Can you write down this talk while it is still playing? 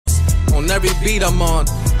on every beat I'm on.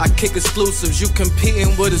 I kick exclusives, you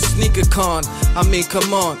competing with a sneaker con. I mean,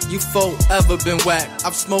 come on, you forever been whack.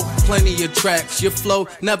 I've smoked plenty of tracks, your flow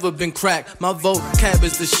never been cracked. My vocab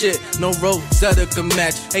is the shit, no Rosetta can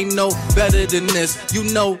match. Ain't no better than this, you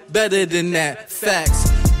know better than that. Facts,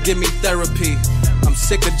 give me therapy, I'm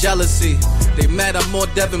sick of jealousy. They mad I'm more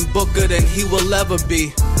Devin Booker than he will ever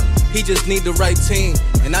be. He just need the right team,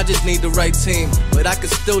 and I just need the right team. But I could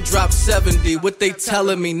still drop 70, what they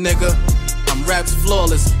telling me, nigga? I'm raps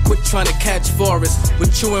flawless, quit trying to catch Forrest.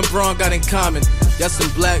 What you and Braun got in common, y'all some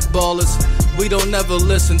black ballers. We don't never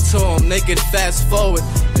listen to them, they get fast forward.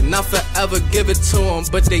 And I forever give it to them,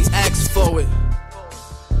 but they ask for it.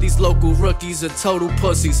 These local rookies are total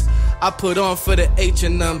pussies. I put on for the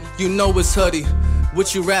H&M, you know it's hoodie.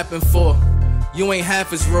 What you rapping for? You ain't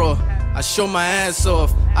half as raw. I show my ass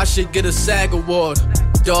off, I should get a SAG award.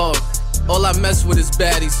 Dog, all I mess with is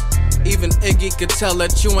baddies. Even Iggy could tell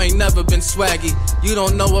that you ain't never been swaggy. You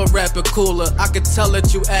don't know a rapper cooler, I could tell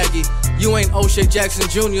that you Aggie. You ain't O'Shea Jackson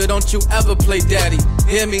Jr., don't you ever play daddy.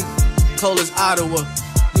 Hear me? Cole is Ottawa.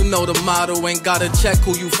 You know the motto, ain't gotta check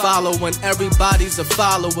who you follow when everybody's a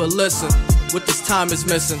follower. Listen, what this time is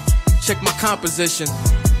missing, check my composition.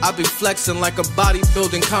 I be flexing like a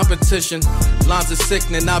bodybuilding competition. Lines are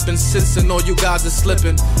sickening, I've been sensing all you guys are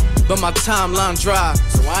slipping. But my timeline dry,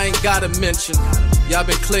 so I ain't gotta mention. Y'all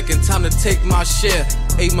been clicking, time to take my share.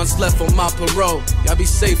 8 months left on my parole, y'all be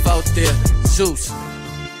safe out there. Zeus.